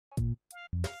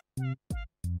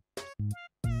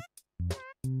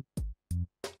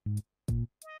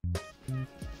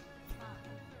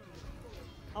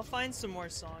I'll find some more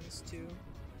songs too.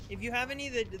 If you have any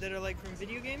that are like from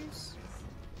video games,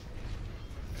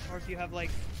 or if you have like,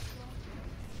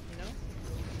 you know.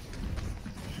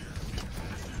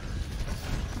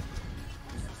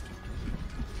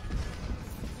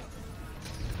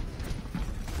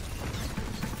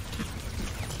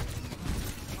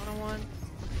 One.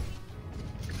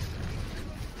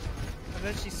 I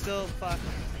bet she's still fuck.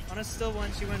 Anna's still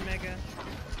one. She went mega.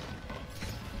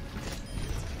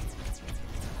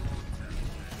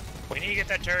 We need to get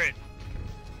that turret.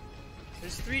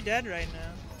 There's 3 dead right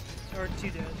now, or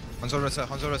 2 dead. Hanzo reset.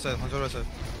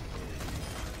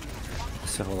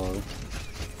 Say hello.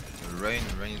 Rain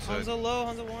inside. Hanzo low.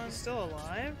 Hanzo one. Still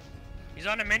alive. He's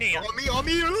on a mini. On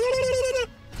me.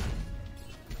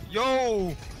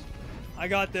 Yo. I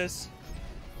got this.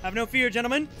 Have no fear,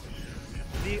 gentlemen.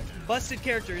 The busted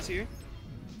character is here.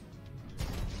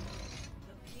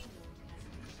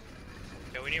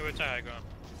 Yeah, we need to retire. Go on.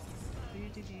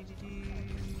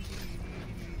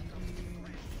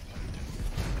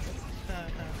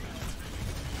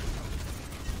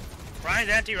 Ryan's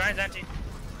anti.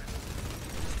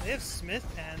 They have Smith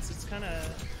pants. It's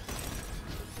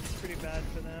pretty bad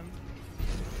for them.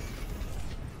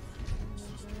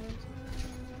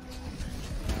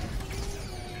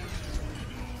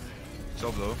 So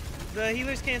low. The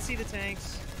healers can't see the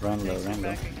tanks. Run low, run low.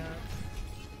 Backing up.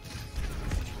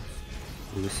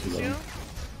 Lucio.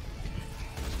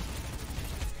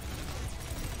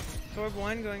 Torb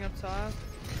 1 going up top.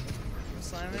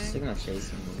 Slamming. Signal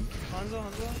chasing me. Hanzo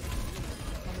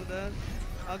dead.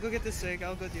 I'll go get the Sig.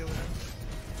 I'll go deal with him.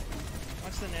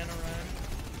 Watch the nano run.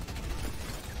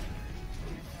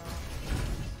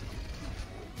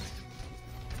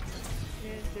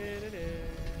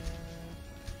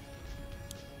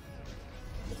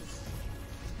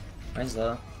 Mine's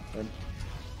low. Good.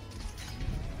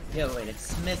 Yo, wait,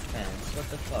 it's Smith pants. What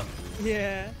the fuck?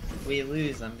 Yeah. If we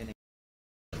lose, I'm gonna.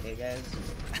 Okay, guys.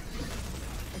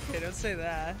 Okay, don't say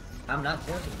that. I'm not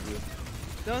joking, dude.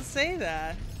 Don't say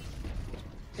that.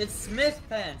 It's Smith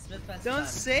pants. Smith pants. Don't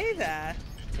say that.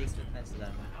 Take Smith pants to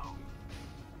them.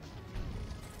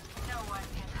 No one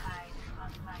can hide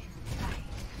on my sight.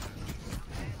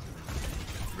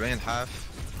 Rain half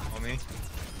on me.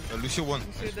 Lucio 1.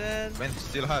 Lucio dead. Rain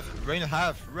still half. Rain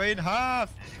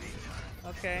half.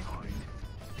 Okay.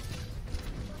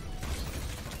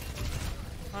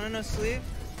 I don't know, sleep.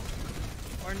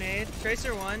 Or nade.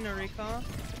 Tracer 1, no recall.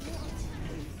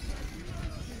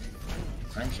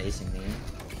 Run chasing me.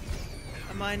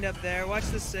 I mind up there. Watch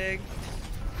the Sig.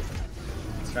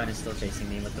 This run is still chasing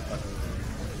me. What the fuck?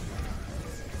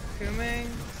 Kuming.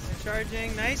 They're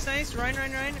charging. Nice. Run.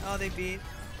 Oh, they beat.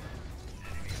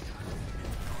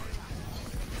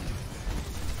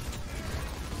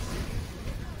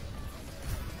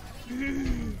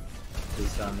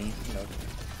 Please saw me. No.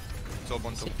 So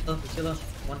one. Still low.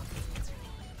 One.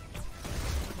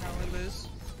 Now we lose.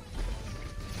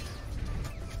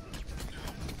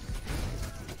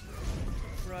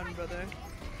 Run, brother.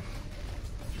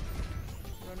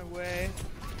 Run away.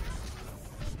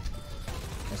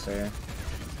 Yes, sir.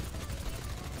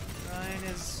 Ryan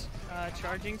is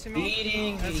charging to me.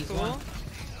 Beating. That's He's cool. one.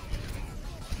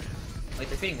 Wait,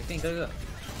 they're feeding. Go.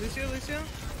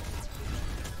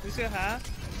 Lucio half.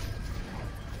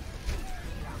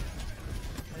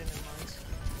 I didn't mind.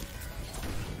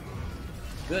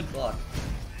 Good block.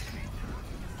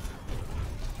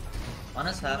 On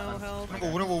us half. No help.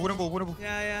 Winnable.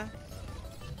 Yeah.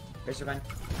 Tracer run.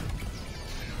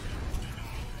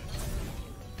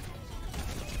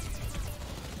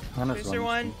 Tracer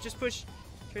 1, just push.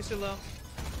 Tracer low.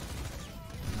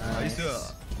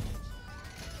 Nice.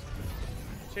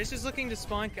 Tracer's looking to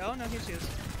spawn. Oh, no, here she is.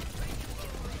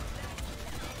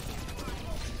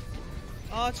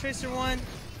 Oh, Tracer 1.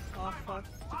 Oh, fuck.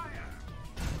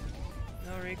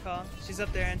 No recall. She's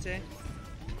up there, Ante.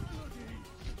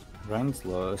 Ryan's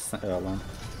low. One.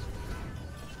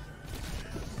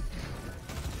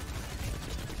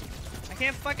 I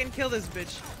can't fucking kill this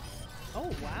bitch.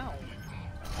 Oh, wow.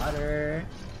 Water.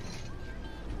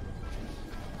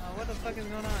 Oh, what the fuck is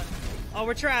going on? Oh,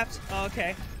 we're trapped. Oh,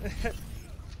 okay.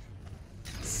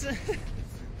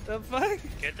 The fuck?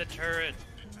 Get the turret.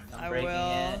 I'm I breaking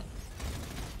will. it.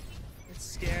 It's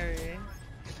scary.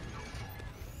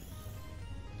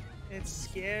 It's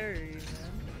scary,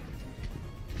 man.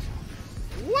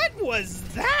 What was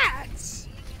that?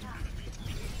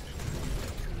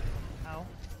 Ow.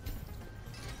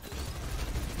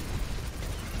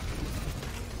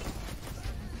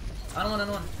 I don't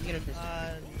want. You get a fish.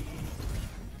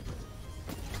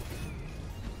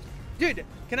 Dude,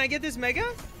 can I get this mega?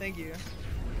 Thank you.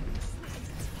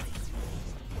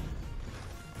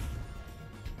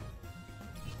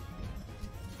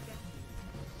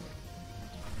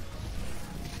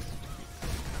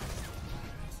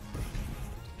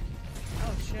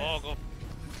 Oh shit. Oh, go.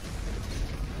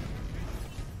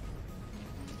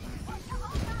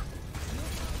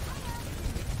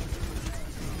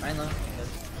 Right now.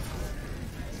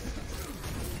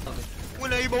 Okay.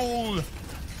 Winnable!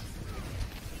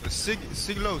 Sig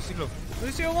low.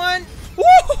 Lucio 1! Woo!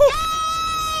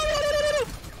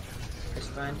 It's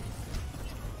fine.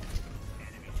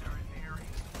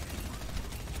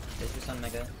 There's just on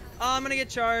mega. Oh, I'm gonna get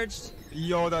charged.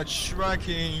 Yo, that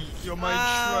tracking. Yo, my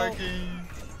Ow. tracking.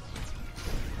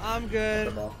 I'm The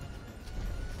good. ball.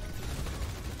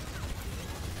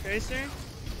 Tracer?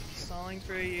 Stalling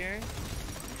for a year.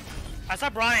 I saw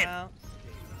Brian. Wow.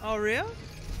 Oh, real?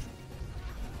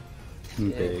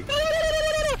 Big.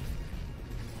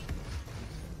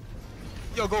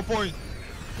 Yo, go point.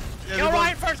 Yeah, Kill go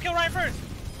Ryan point. first. Kill Ryan first.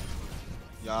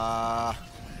 Yeah,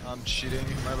 I'm cheating.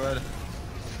 My bad.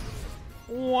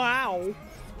 Wow.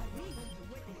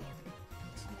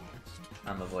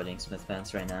 I'm avoiding Smith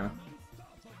fans right now.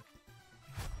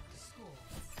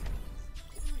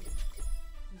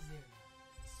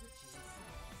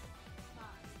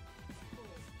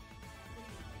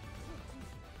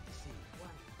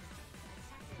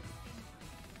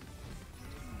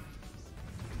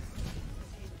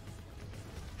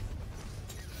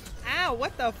 Ow,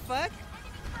 what the fuck?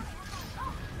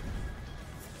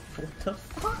 What the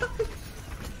fuck?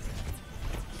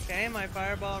 Okay, my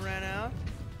fireball ran out.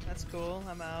 That's cool,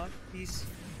 I'm out. Peace.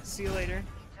 See you later.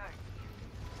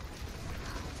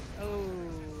 Oh.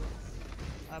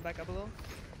 Back up a little.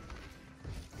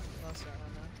 Oh, sorry,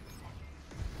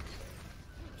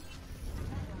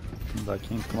 I'm not.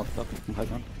 Back in, come up top, high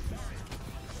ground.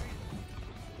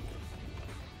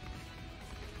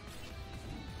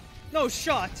 No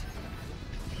shot!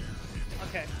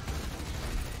 Okay.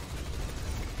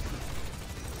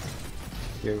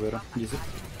 Here, Widow. Use it.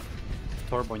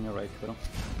 Torb on your right, Widow.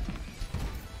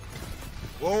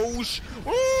 Whoa,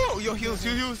 oh, yo, heals.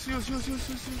 No,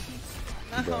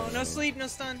 no sleep, no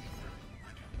stun.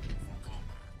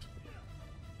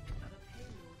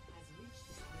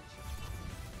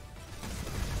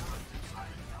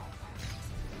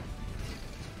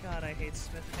 God, I hate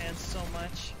Smith fans so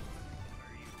much.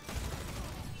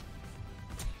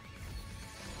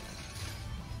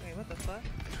 Wait, what the fuck?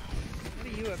 What are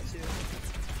you up to?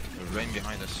 Rain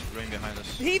behind us.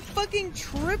 He fucking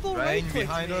triple Rain right clicked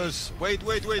behind me. us. Wait.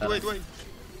 3,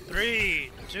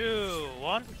 2,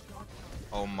 1.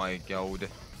 Oh my god.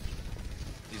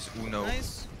 He's Uno.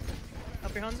 Nice.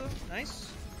 Up your Hanzo.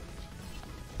 Nice.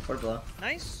 Forward blow.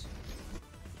 Nice.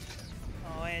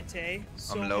 Oh, Ante.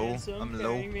 So I'm low. handsome, I'm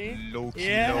carrying me. low key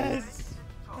Yes.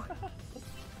 low.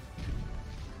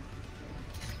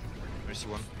 Mercy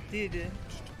one. Dude,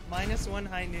 -1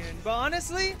 high noon. But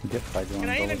honestly, Get fight can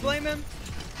I even blame him?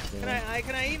 Yeah.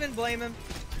 Can I even blame him?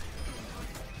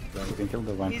 You can kill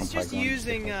the one from He's high just ground.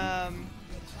 using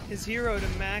his hero to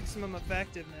maximum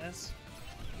effectiveness.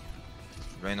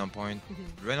 Rain on point.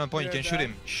 Rain on point. You can shoot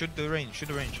him. Shoot the rain. Shoot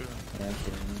the rain. Yeah, I'm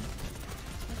kidding.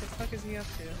 What the fuck is he up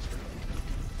to?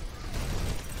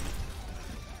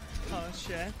 Oh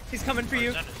shit. He's coming for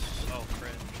you. That is so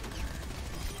cringe.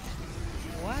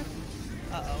 What?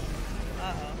 Uh-oh.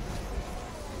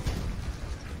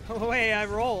 Oh wait, I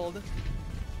rolled.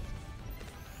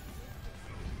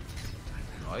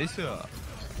 Nice.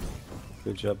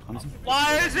 Good job, Hanzo.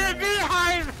 Why is it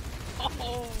behind?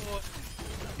 Oh.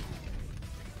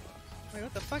 Wait,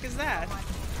 what the fuck is that?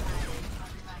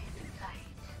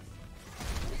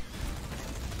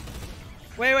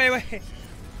 Wait.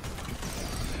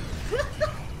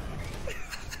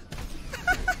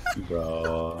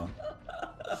 Bro.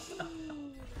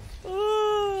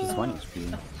 He's 1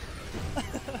 HP.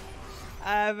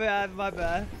 My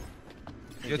bad.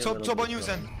 Yo, top on you,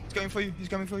 Zen. He's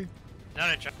coming for you. Not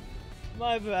a chance.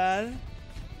 My bad.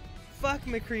 Fuck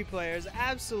McCree players,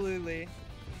 absolutely.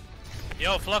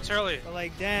 Yo, Flux early. But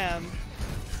like, damn.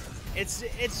 It's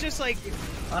just like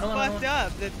I don't wanna fucked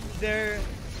up that their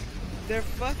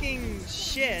fucking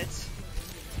shit is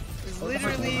What the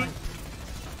fuck literally going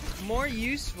more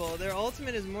useful. Their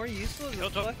ultimate is more useful as a Yo,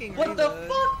 fucking What the reload.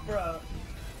 fuck, bro?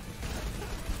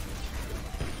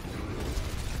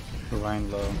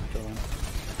 Ryan low. Kill him.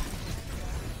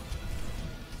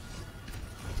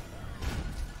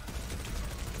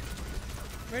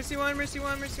 Mercy one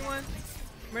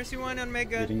on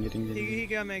Mega. Getting. He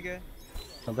got Mega.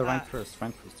 Oh, the rank first.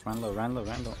 Run low.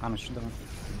 I'm shoot the one.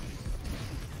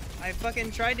 I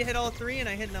fucking tried to hit all three and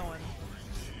I hit no one.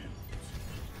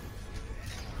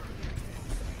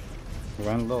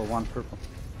 Run low, one purple.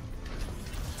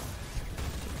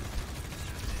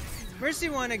 Mercy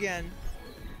one again.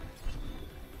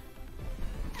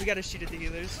 We gotta shoot at the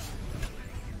healers.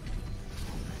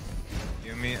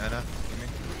 You me, Anna. You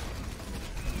me.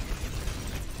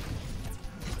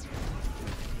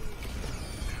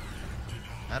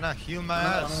 Anna, heal my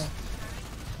ass.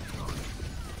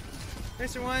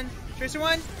 Tracer one. Tracer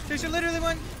one. Tracer literally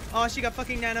one. Oh, she got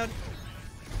fucking nanoed.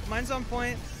 Mine's on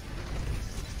point.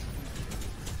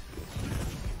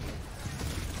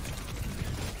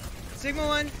 Sigma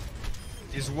one.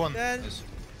 He's one. Dead. Yes.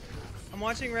 I'm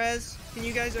watching res. Can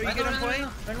you guys, are you Run, good run, on run, point?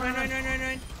 run, Run, run, run, run, run,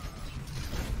 run.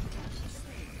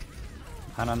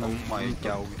 Hana no. Oh my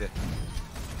god.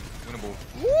 Winnable.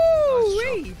 Woo!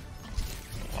 Nice Wee!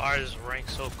 Why is rank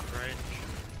so cringe?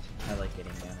 I like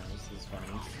getting nanos. This is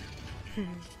funny.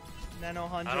 Nano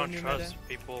I Hanjo don't new trust meta.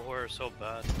 people who are so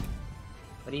bad.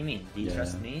 What do you mean? Do you Yeah.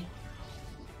 trust me?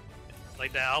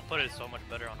 Like the output is so much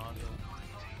better on Hanzo.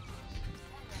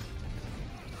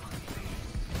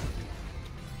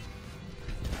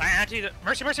 I anti the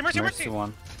mercy, mercy, mercy, Mercy mercy.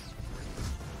 one.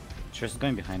 Trish is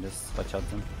going behind us. Watch out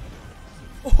them.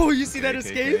 Oh, you see that Okay,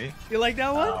 escape? okay. You like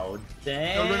that one? Oh,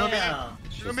 damn!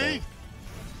 She's me. low.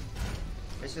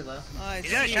 Where's your low? Oh, I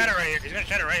He's gonna see. shatter right here. He's gonna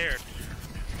shatter right here.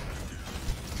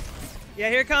 Yeah,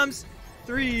 here it comes.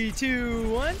 3, 2,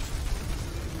 1.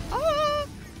 Ah!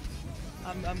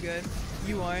 I'm good.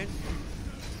 You aren't.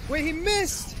 Wait, he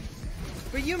missed!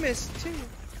 But you missed too.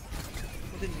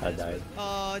 Well, didn't I miss, died. but-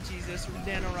 Oh, Jesus.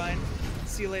 Dan O'Ryan.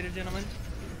 See you later, gentlemen.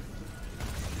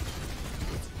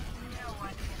 No one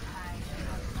can hide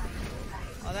from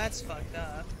my sight. Oh, that's fucked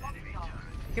up.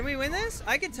 Can we win this?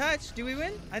 I can touch. Do we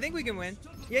win? I think we can win.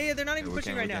 Yeah, they're not even we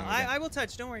pushing can, right we now. can, we can. I will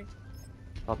touch, don't worry.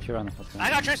 Help here on the help. I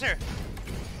got Tracer.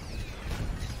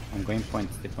 I'm going point.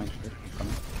 Stay point. Here. I'm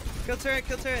coming. Kill turret,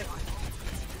 kill turret.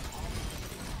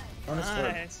 On the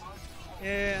sword. Nice.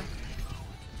 Yeah.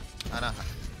 Anna,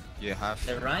 you have.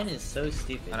 The Rhine is so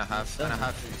stupid. Anna half. He's so Anna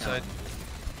half dumb. inside.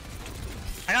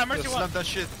 I got Yo, mercy one. slam that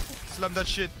shit. Slam that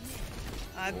shit.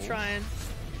 I'm Oh. trying.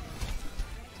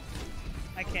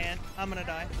 I can't. I'm gonna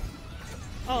die.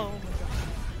 Oh my god.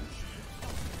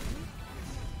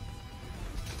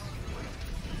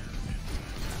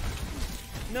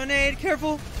 No nade,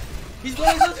 careful! He's low,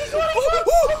 he's low, he's low!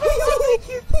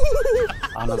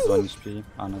 Anna's 1 HP.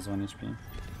 Anna's 1 HP.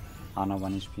 Anna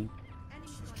 1 HP.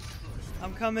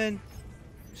 I'm coming.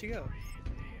 Where'd she go?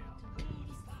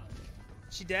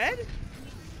 She dead?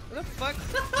 What the fuck?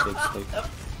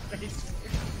 Big stick.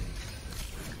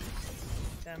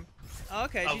 Damn. Oh,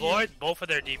 okay. GG. Avoid both of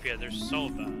their DPS. They're so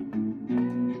bad.